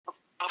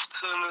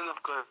Hello, man of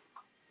God.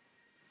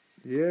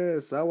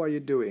 Yes, how are you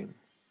doing?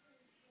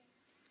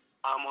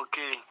 I'm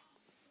okay.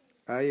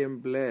 I am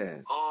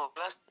blessed. Oh,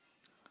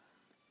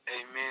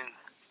 amen.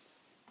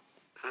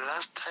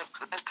 Last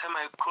time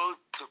I called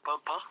to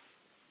Papa.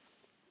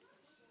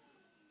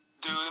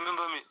 Do you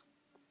remember me?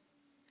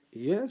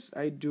 Yes,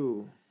 I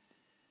do.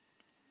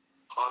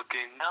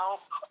 Okay, now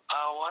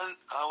I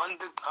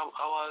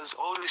was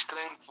always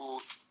trying to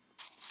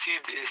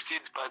seed a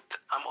seed, but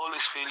I'm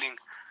always failing.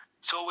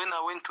 So when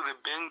I went to the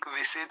bank,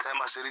 they said I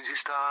must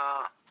register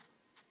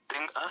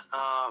bank,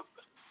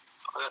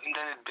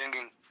 internet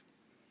banking.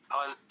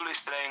 I was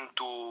always trying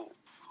to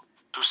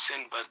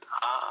send, but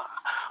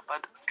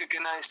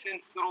can I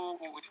send through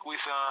with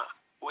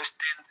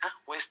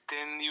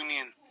Western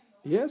Union?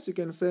 Yes, you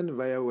can send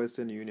via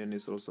Western Union.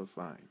 It's also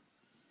fine.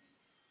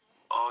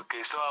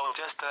 Okay, so I will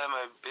just try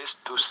my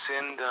best to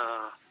send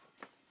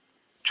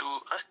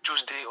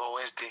Tuesday or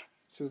Wednesday.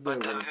 Tuesday,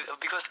 But Wednesday.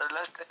 because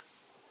last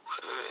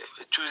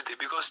Tuesday,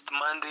 because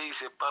Monday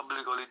is a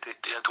public holiday.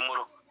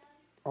 Tomorrow.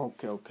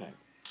 Okay.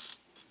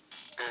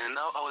 And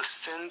now I will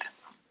send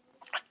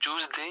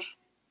Tuesday,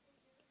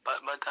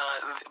 but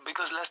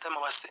because last time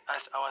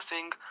as I was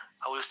saying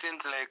I will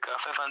send like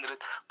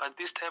 500, but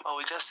this time I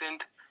will just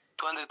send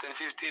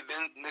 250.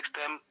 Then next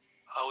time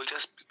I will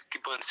just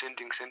keep on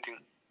sending.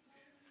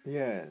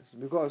 Yes,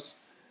 because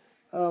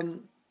I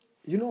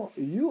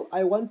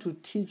want to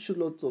teach you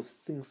lots of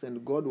things,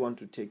 and God want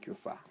to take you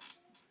far.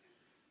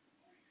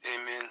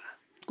 Amen.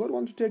 God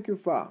want to take you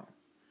far,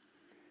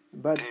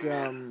 but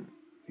Amen.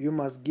 you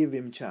must give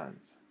Him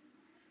chance.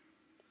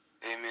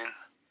 Amen.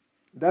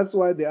 That's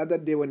why the other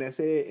day when I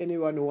say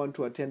anyone who want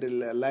to attend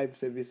the live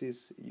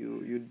services,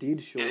 you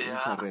did show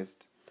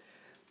interest.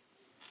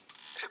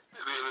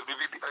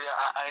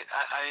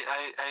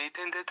 I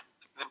attended.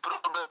 The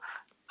problem,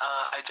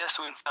 I just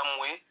went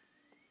somewhere.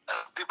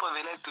 People,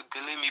 they like to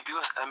delay me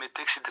because I'm a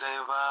taxi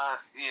driver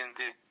here and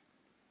there.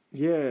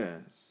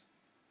 Yes.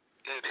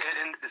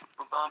 And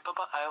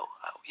Papa,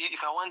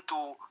 if I want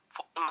to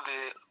follow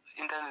the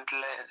internet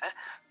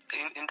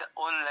in the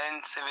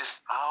online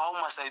service, how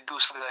must I do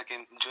so that I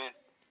can join?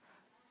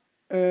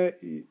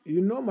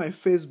 My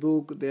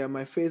Facebook. They are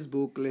my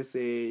Facebook. Let's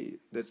say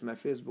that's my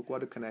Facebook.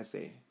 What can I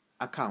say?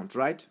 Account,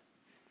 right?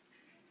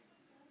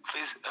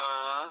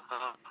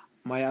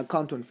 My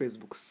account on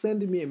Facebook.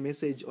 Send me a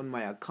message on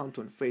my account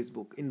on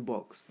Facebook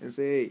inbox and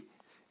say,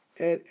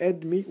 hey,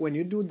 add me. When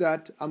you do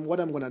that, what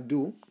I'm gonna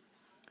do.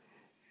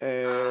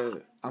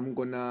 I'm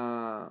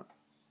gonna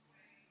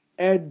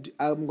add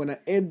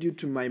you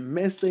to my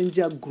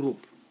messenger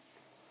group.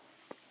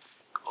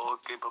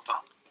 Okay,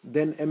 Papa.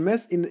 Then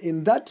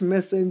in that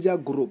messenger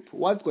group,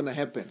 what's gonna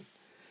happen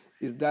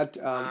is that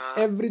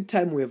every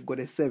time we have got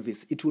a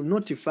service, it will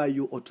notify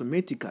you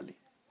automatically.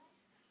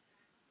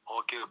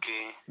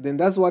 Okay. Then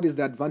that's what is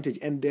the advantage,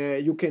 and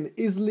you can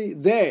easily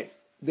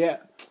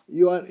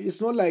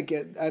It's not like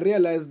I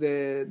realize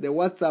the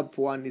WhatsApp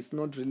one is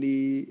not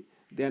really.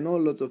 There are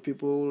not lots of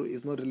people.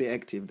 It's not really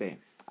active there.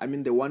 I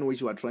mean the one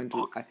which we are trying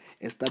to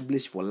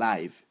establish for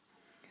live,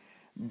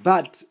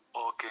 but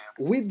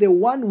with the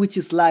one which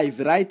is live,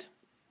 right?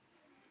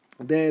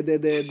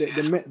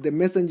 The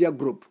messenger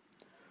group.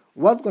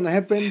 What's gonna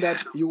happen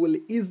that you will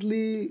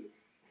easily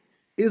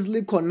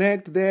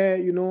connect there.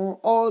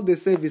 All the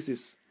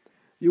services.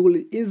 You will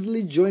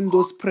easily join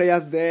those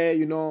prayers there.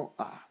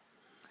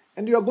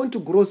 And you are going to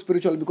grow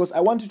spiritually because I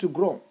want you to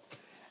grow.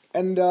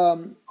 And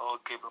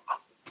okay, Papa.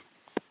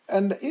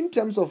 And in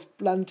terms of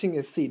planting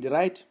a seed,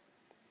 right?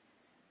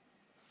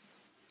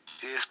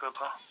 Yes,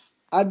 Papa.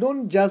 I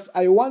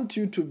want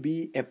you to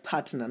be a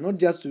partner, not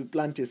just to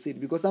plant a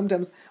seed. Because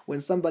sometimes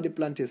when somebody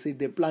plants a seed,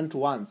 they plant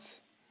once.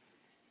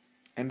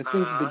 And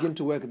things begin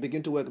to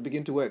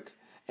work.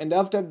 And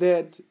after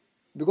that,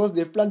 because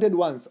they've planted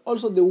once,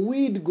 also the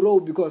weed grow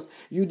because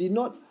you did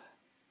not.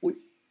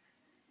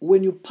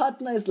 When you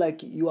partner, it's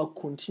like you are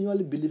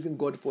continually believing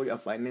God for your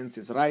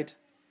finances, right?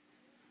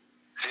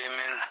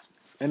 Amen.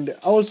 And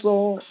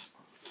also,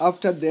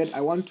 after that,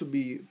 I want to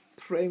be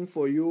praying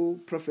for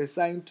you,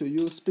 prophesying to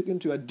you, speaking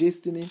to your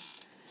destiny,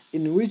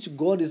 in which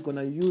God is going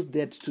to use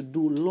that to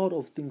do a lot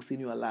of things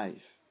in your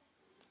life.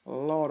 A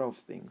lot of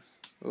things.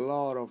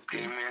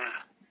 Amen.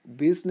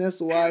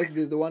 Business-wise,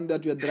 there's the one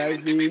that you're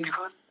driving.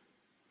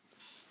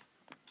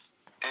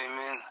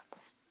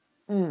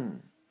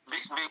 Amen.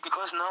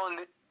 Because now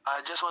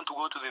I just want to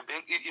go to the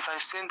bank. If I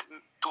send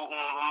to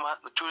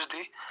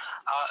Tuesday,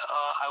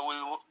 I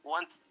will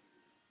want.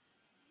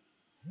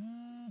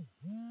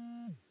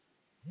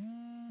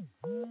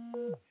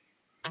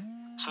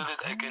 So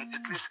that I can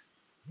at least.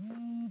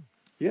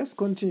 Yes,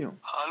 continue.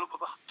 Hello,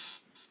 Papa.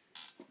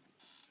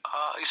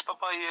 Is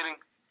Papa hearing?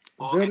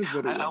 Very,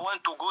 very well. I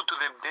want to go to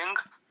the bank.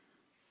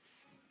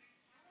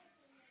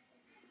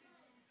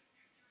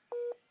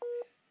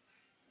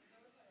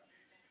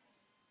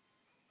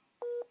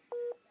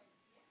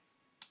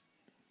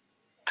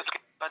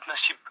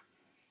 Partnership.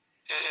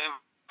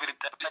 Every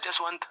time. I just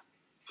want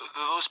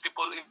those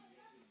people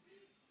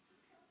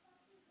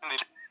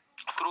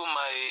through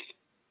my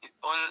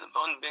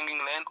on banking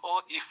line,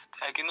 or if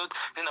I cannot,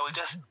 then I will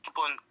just keep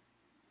on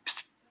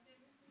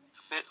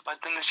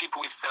partnership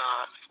with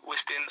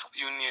Western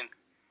Union.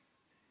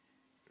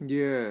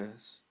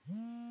 Yes.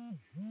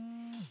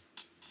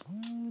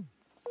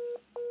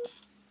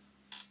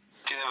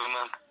 Every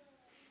month.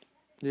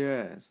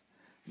 Yes.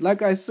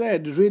 Like I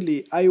said,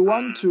 really, I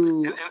want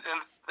to. And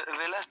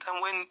the last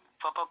time when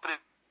Papa prayed,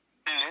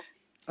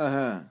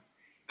 Uh-huh.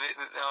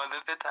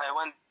 that I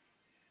want.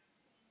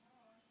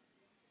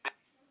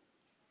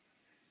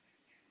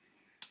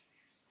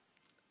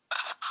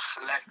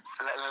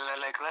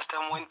 Like last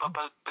time when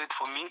Papa prayed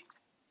for me,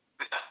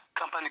 the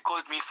company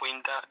called me for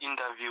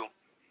interview.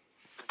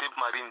 Deb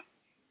Marine,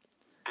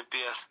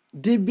 DBS.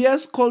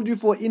 DBS called you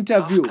for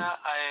interview. After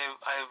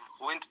I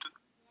went to.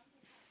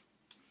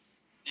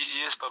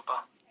 Yes,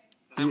 Papa.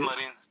 Deb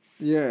Marine.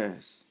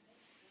 Yes.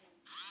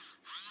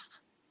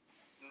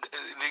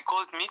 They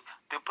called me.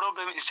 The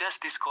problem is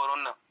just this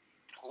corona.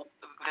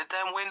 The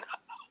time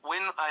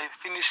when I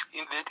finished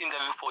in that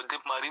interview for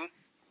Deb Marine,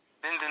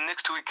 then the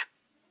next week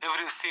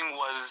everything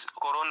was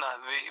corona.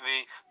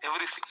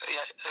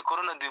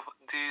 Corona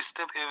they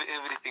step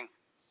everything.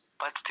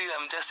 But still,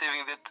 I'm just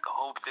having that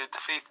hope, that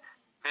faith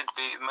that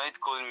they might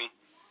call me.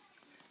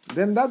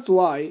 Then that's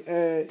why,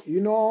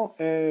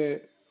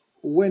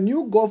 when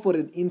you go for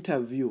an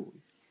interview,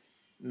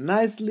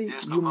 nicely,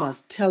 yes, you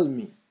must tell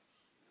me.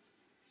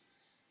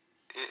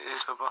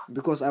 Yes, Papa.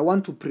 Because I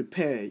want to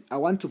prepare. I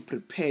want to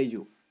prepare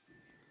you.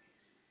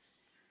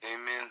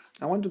 Amen.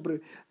 I want to pray.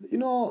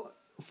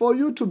 For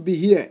you to be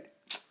here,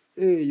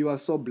 hey, you are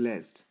so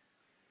blessed.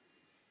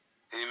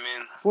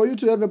 Amen. For you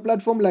to have a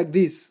platform like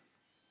this,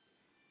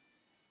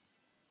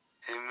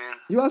 amen,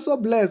 you are so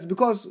blessed,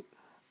 because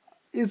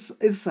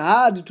it's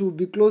hard to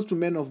be close to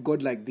men of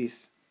God like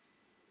this.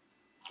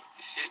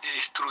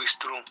 It's true, it's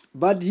true.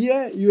 But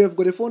here you have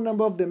got a phone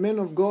number of the man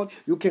of God.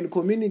 You can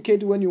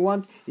communicate when you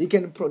want. He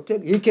can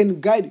protect. He can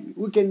guide you.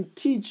 We can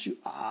teach you.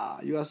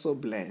 You are so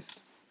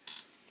blessed.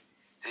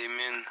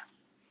 Amen.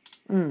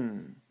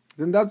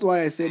 Then that's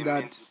why I say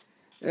that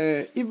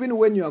even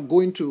when you are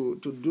going to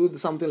do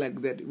something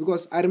like that,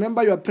 because I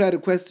remember your prayer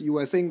request, you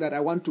were saying that I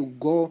want to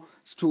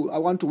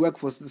work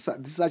for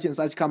such and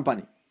such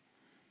company.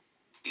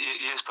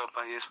 Yes,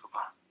 Papa. Yes,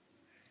 Papa.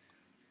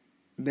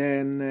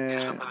 Then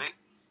yes, Papa.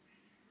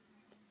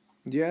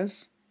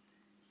 Yes.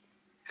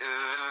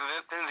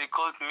 Then they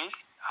called me.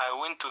 I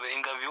went to the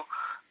interview.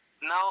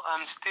 Now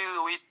I'm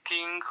still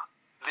waiting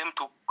them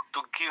to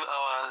give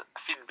our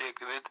feedback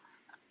that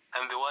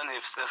I'm the one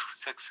who's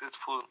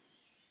successful.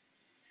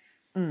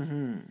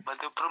 Mm-hmm. But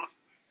the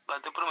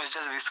problem is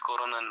just this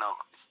corona now.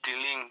 It's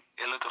delaying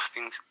a lot of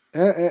things.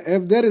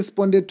 Have they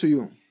responded to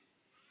you?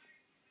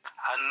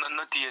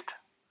 Not yet.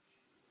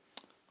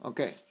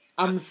 Okay.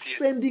 I'm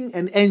sending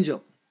an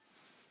angel.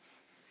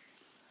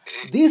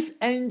 This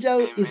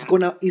angel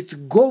is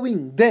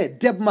going there,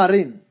 Deb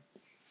Marine.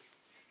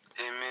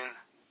 Amen.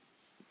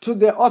 To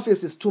the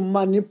offices to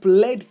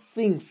manipulate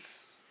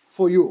things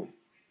for you.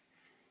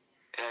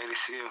 I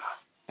receive.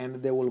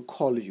 And they will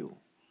call you.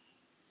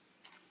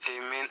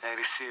 Amen. I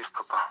receive,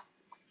 Papa.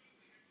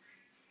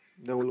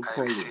 They will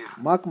call you.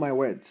 Mark my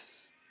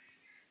words.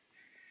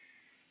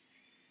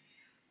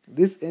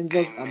 These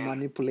angels are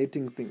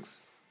manipulating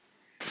things.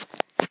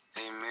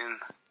 Amen.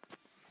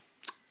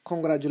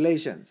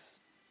 Congratulations.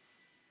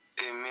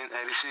 Amen.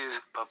 I receive,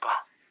 Papa.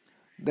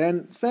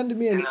 Then send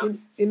me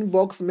an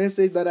inbox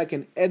message that I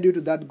can add you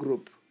to that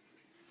group.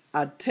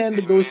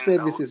 Attend those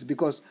services,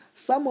 because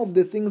some of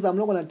the things I'm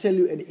not going to tell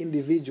you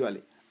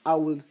individually. I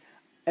will,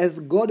 as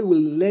God will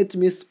let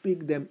me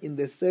speak them in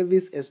the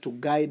service, as to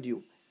guide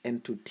you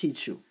and to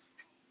teach you.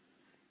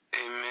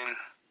 Amen.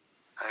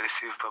 I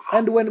receive, Papa.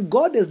 And when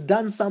God has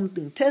done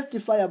something,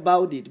 testify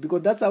about it,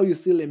 because that's how you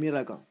seal a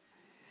miracle.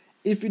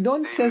 If you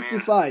don't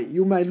testify,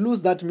 you might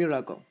lose that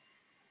miracle.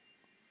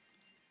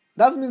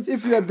 That means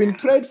if you have been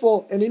prayed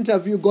for an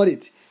interview, got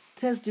it,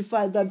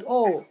 testify that,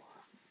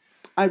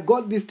 I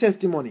got this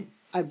testimony.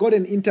 I got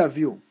an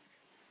interview.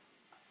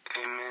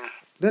 Amen.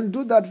 Then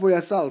do that for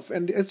yourself.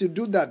 And as you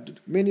do that,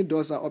 many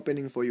doors are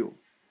opening for you.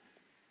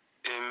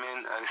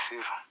 Amen. I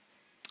receive.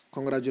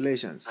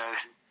 Congratulations. I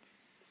receive.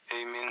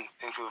 Amen.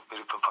 Thank you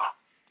very, Papa.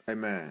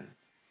 Amen.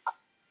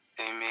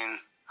 Amen.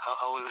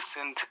 I will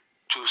send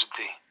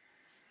Tuesday.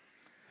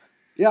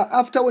 Yeah,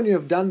 after when you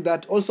have done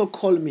that, also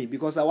call me,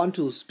 because I want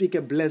to speak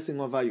a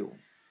blessing over you.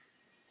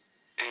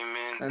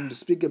 Amen. And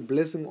speak a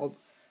blessing of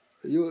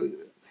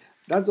you.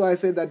 That's why I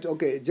say that,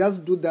 okay,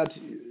 just do that.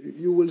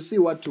 You will see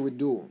what we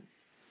do.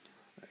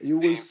 You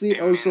will see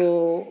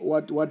also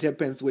what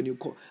happens when you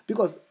call.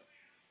 Because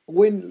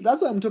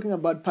that's why I'm talking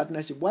about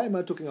partnership. Why am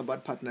I talking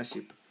about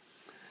partnership?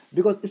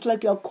 Because it's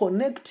like you're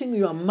connecting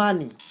your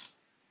money,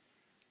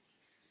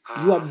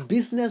 your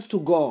business to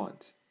God.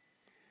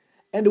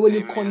 And when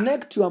you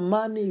connect your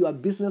money, your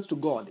business to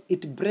God,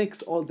 it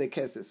breaks all the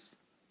curses,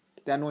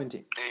 the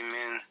anointing.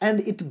 Amen. And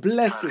it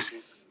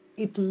blesses,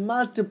 it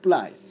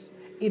multiplies,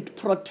 it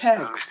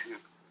protects.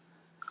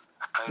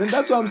 Then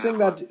that's why I'm saying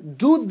that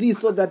do this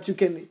so that you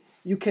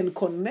can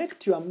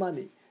connect your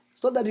money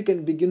so that you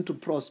can begin to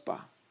prosper.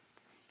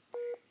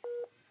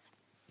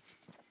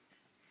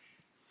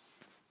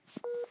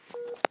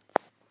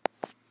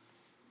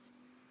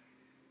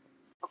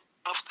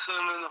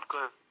 Afternoon of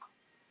God.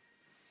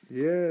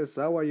 Yes,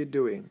 how are you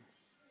doing?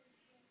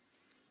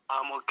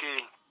 I'm okay.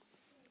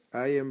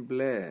 I am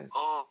blessed.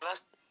 Oh,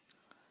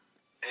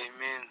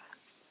 Amen.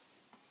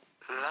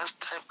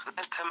 Last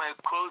time I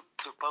called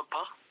to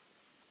Papa.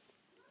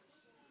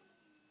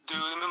 Do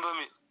you remember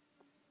me?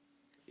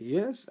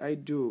 Yes, I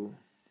do.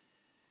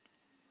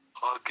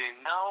 Okay,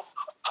 now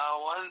I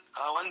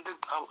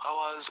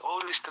was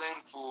always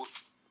trying to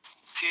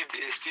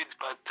seed,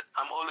 but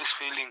I'm always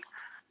failing.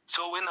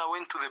 So when I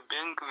went to the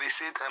bank, they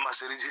said I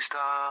must register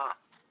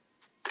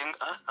bank,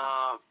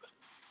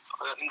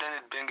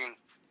 internet banking.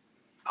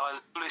 I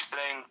was always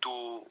trying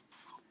to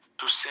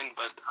send,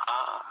 but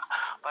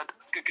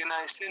can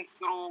I send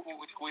through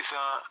with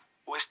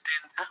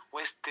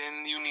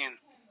Western Union?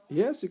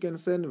 Yes, you can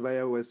send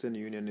via Western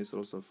Union, is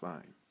also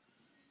fine.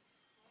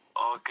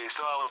 Okay,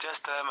 so I will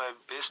just try my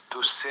best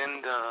to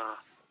send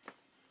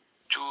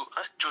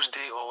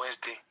Tuesday or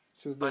Wednesday.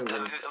 Tuesday, But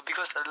Wednesday.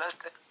 because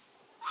last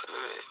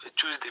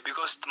Tuesday,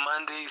 because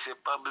Monday is a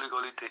public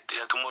holiday.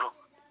 Yeah, tomorrow.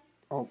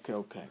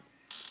 Okay.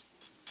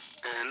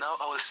 Now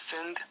I will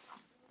send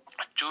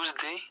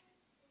Tuesday,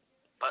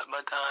 but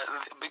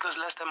because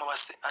last time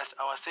as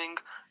I was saying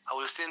I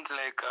will send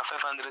like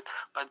 500,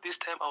 but this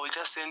time I will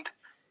just send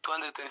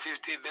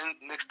 250. Then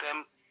next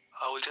time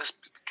I will just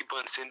keep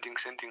on sending.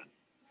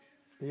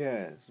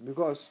 Yes,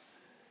 because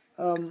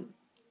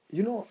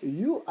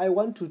I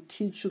want to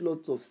teach you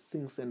lots of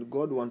things, and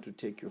God want to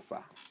take you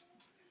far.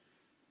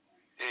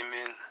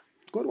 Amen.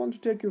 God want to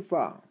take you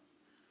far,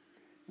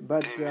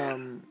 but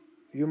Amen.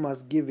 You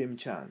must give Him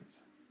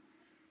chance.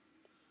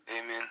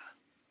 Amen.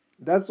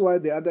 That's why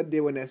the other day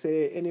when I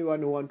say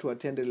anyone who want to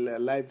attend the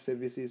live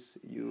services,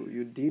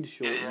 you did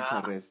show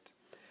interest.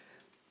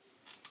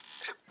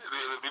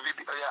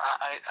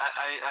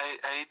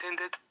 I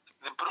attended.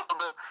 The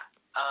problem,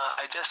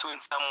 I just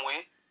went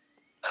somewhere.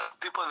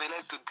 People, they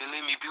like to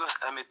delay me because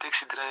I'm a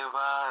taxi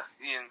driver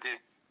here and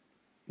there.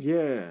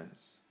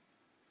 Yes.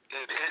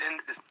 And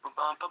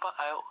Papa,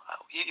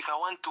 if I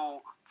want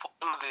to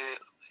follow the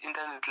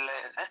internet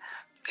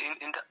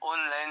in the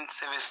online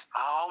service,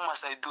 how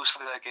must I do so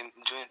that I can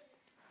join?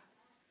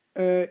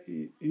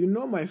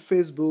 My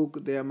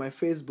Facebook. They are my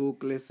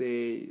Facebook. Let's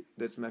say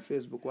that's my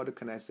Facebook. What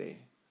can I say?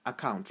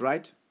 Account,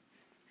 right?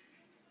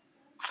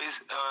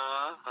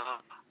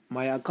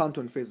 My account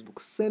on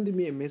Facebook. Send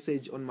me a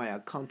message on my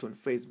account on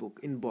Facebook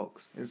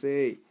inbox and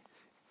say,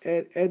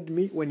 hey, add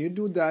me. When you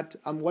do that,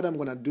 what I'm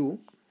gonna do,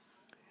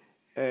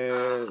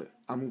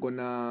 I'm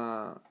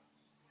gonna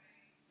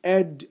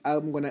add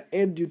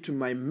you to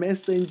my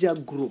messenger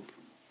group.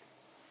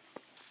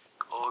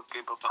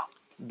 Okay, Papa.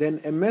 Then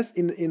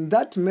in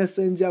that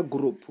messenger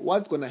group,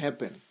 what's gonna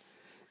happen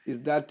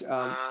is that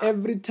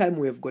every time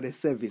we have got a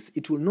service,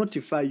 it will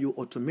notify you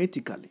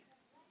automatically.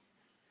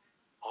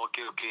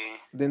 Okay.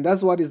 Then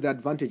that's what is the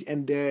advantage,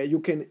 and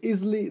you can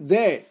easily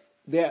there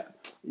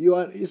you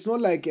are. It's not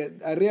like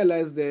I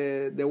realize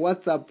the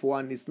WhatsApp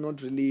one is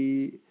not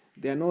really.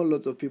 There are not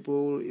lots of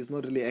people. It's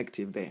not really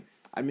active there.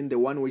 I mean the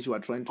one which you are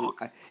trying to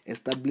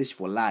establish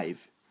for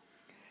live,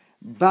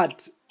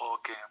 but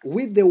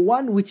with the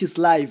one which is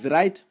live,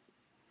 right?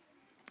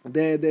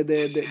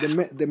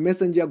 The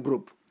messenger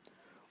group.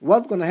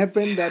 What's gonna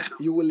happen that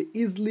you will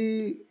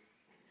easily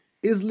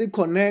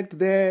connect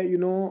there.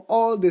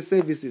 All the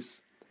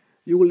services.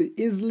 You will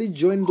easily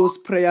join those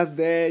prayers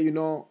there,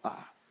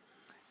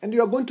 and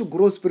you are going to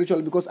grow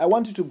spiritually because I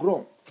want you to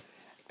grow.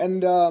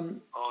 And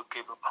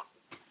okay, Papa.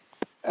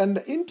 And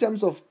in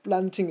terms of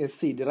planting a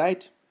seed,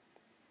 right?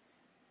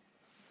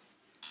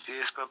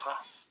 Yes, Papa.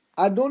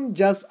 I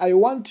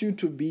want you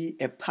to be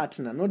a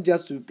partner, not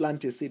just to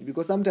plant a seed,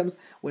 because sometimes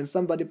when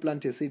somebody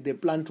plants a seed, they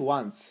plant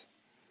once,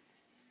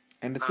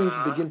 and things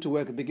begin to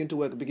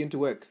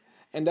work,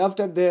 and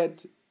after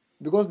that,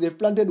 because they've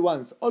planted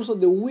once, also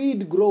the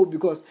weed grow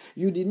because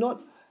you did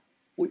not.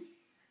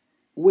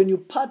 When you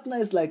partner,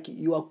 it's like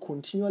you are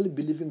continually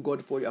believing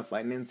God for your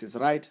finances,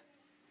 right?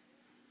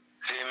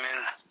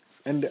 Amen.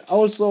 And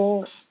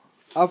also,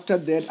 after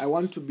that, I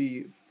want to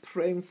be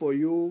praying for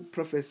you,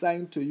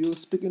 prophesying to you,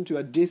 speaking to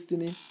your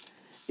destiny,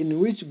 in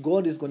which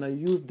God is going to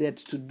use that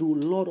to do a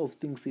lot of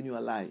things in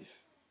your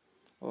life.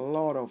 A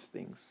lot of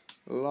things.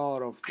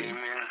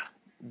 Amen.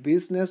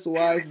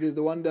 Business-wise, there's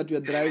the one that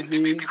you're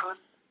driving.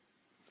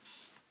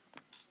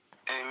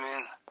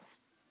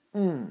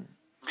 Amen.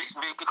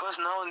 Because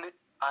now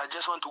I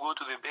just want to go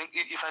to the bank.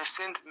 If I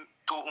send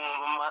to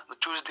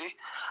Tuesday,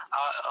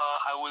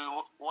 I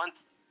will want.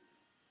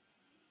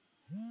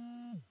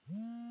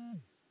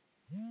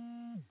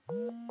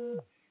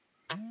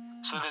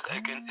 So that I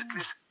can at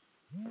least.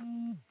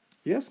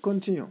 Yes,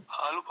 continue.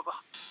 Hello, Papa.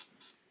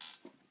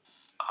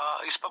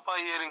 Is Papa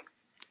hearing?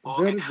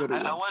 Very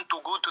well. I want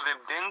to go to the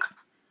bank.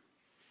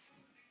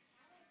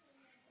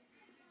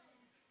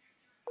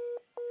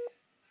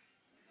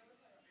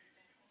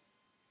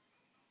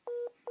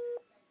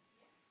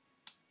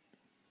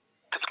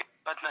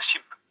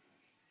 Partnership.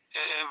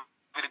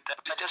 every time.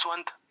 I just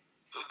want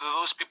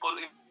those people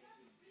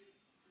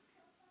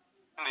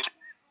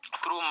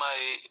through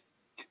my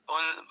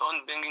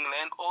on banking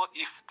line, or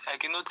if I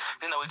cannot,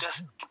 then I will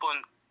just keep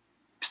on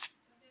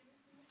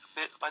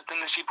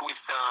partnership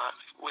with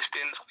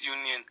Western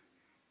Union.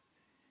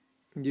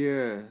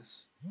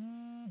 Yes.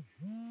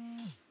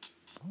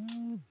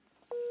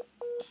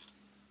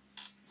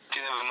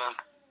 Every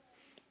month.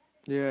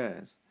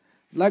 Yes.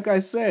 Like I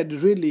said,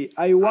 really,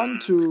 I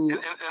want to. And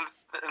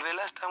the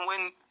last time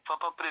when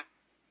Papa prayed,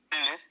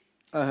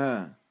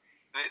 Uh-huh.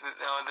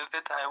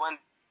 that I want.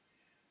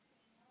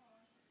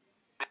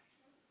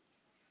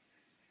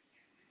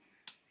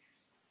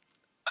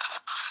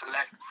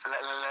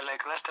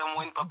 Like last time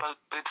when Papa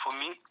prayed for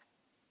me,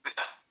 the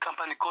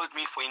company called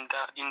me for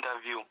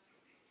interview.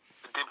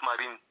 Deb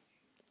Marine,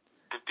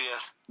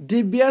 DBS.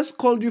 DBS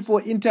called you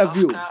for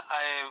interview. After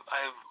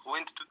I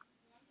went to.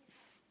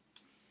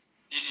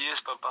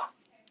 Yes, Papa.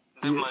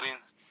 Deb Marine.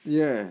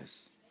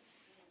 Yes.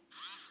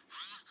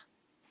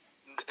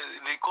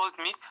 They called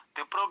me.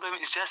 The problem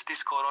is just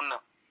this corona.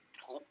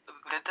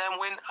 The time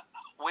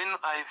when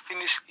I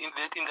finished in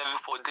that interview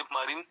for Deb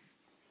Marine,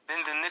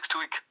 then the next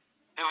week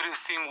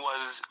everything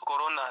was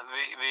corona.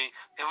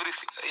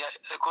 Everything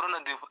corona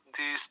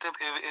they step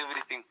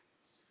everything.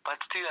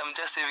 But still, I'm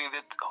just having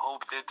that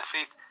hope, that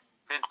faith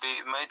that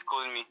they might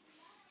call me.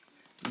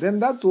 Then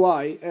that's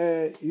why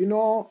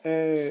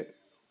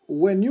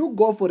when you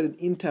go for an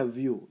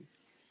interview,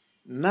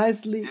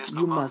 nicely Yes,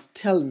 you must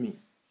tell me.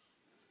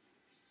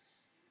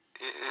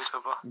 Yes,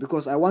 Papa.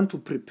 Because I want to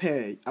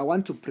prepare. I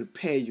want to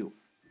prepare you.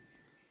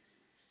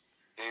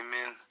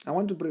 Amen. I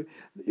want to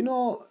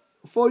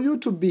for you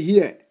to be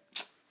here,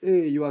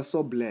 hey, you are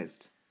so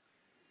blessed.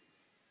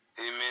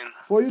 Amen.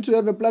 For you to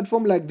have a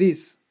platform like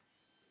this,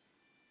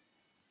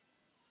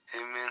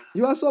 amen,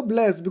 you are so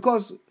blessed,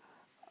 because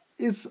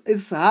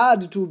it's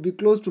hard to be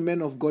close to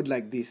men of God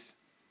like this.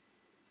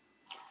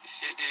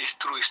 It's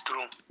true, it's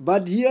true.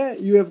 But here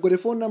you have got a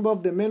phone number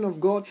of the man of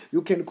God.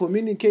 You can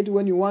communicate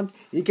when you want.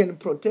 He can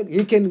protect.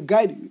 He can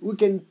guide you. We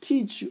can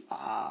teach you.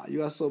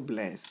 You are so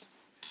blessed.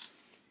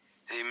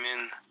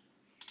 Amen.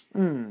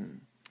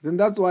 Then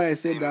that's why I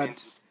say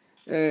that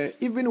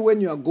even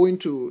when you are going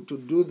to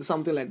do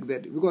something like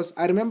that, because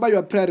I remember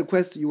your prayer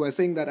request, you were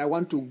saying that I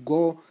want to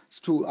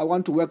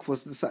work for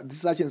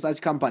such and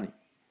such company.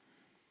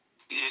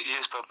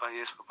 Yes, Papa.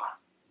 Yes, Papa.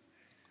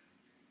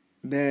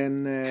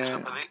 Then yes,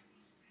 Papa.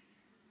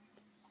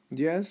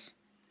 Yes.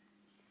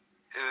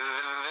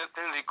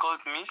 Then they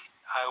called me.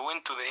 I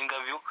went to the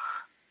interview.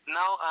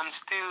 Now I'm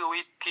still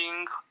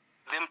waiting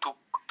them to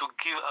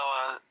give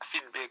our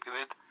feedback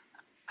that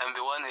I'm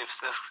the one who's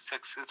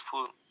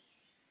successful.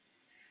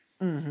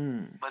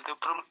 Mm-hmm. But the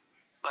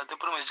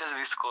problem is just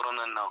this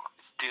corona now.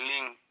 It's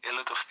delaying a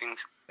lot of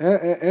things.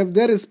 Have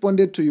they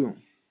responded to you?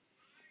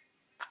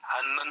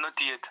 Not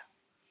yet.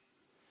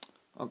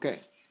 Okay.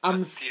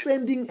 I'm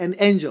sending an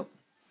angel.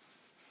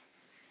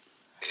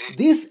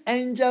 This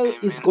angel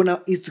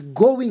is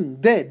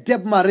going there,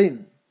 Deb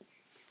Marine.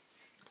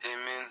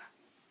 Amen.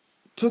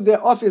 To the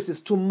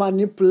offices to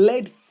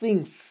manipulate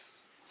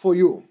things for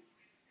you.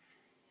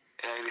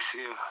 I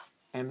receive.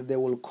 And they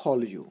will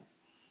call you.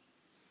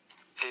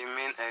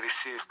 Amen. I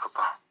receive,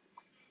 Papa.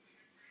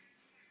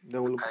 They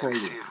will call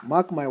you.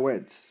 Mark my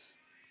words.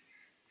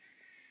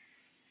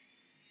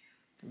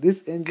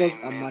 These angels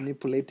are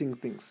manipulating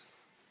things.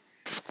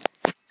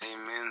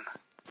 Amen.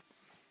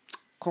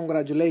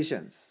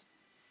 Congratulations.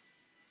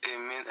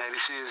 Amen. I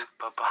receive,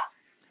 Papa.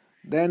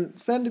 Then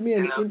send me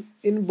an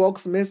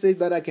inbox message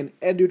that I can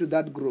add you to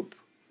that group.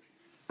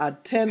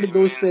 Attend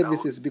those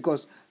services,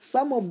 because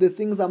some of the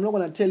things I'm not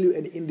going to tell you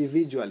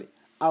individually.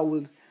 I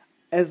will,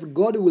 as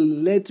God will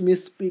let me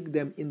speak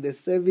them in the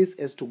service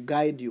as to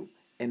guide you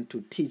and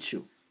to teach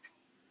you.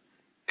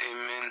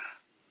 Amen.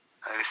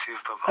 I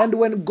receive, Papa. And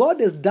when God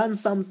has done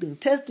something,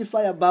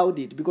 testify about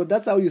it, because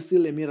that's how you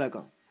seal a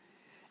miracle.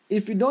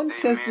 If you don't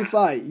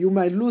testify, you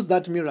might lose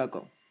that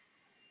miracle.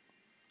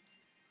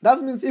 That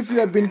means if you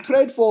have been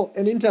prayed for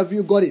an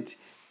interview, got it,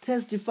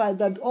 testify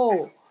that,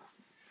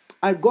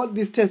 I got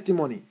this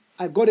testimony.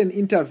 I got an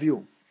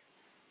interview.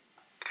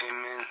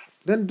 Amen.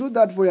 Then do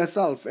that for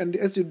yourself. And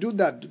as you do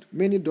that,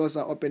 many doors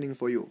are opening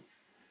for you.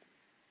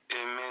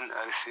 Amen.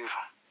 I receive.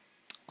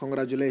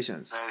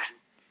 Congratulations. I receive.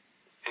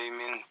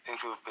 Amen.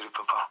 Thank you very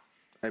Papa.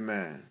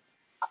 Amen.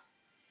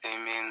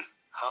 Amen.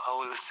 I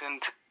will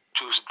send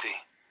Tuesday.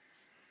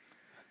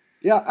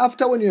 Yeah,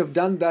 after when you have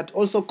done that,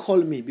 also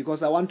call me,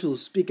 because I want to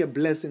speak a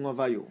blessing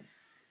over you.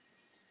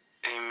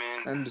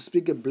 Amen. And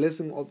speak a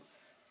blessing of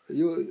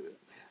you.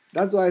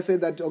 That's why I say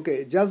that,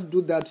 okay, just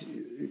do that.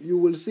 You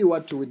will see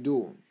what we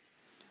do.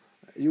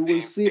 You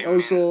will see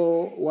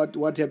also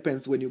what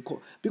happens when you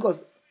call.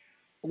 Because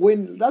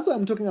that's why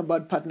I'm talking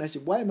about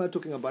partnership. Why am I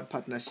talking about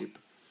partnership?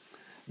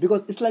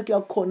 Because it's like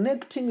you're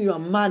connecting your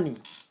money,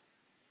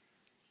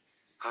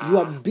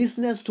 your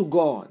business to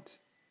God.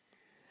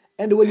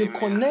 And when you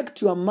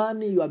connect your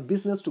money, your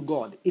business to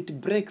God, it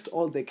breaks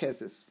all the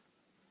curses,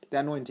 the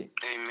anointing.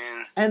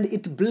 Amen. And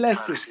it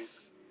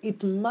blesses,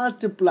 it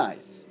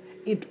multiplies,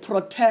 It I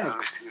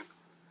protects. receive.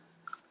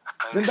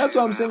 I Then that's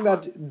why I'm receive, saying man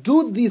of God. that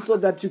do this so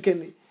that you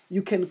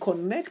can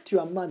connect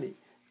your money,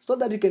 so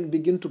that you can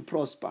begin to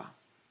prosper.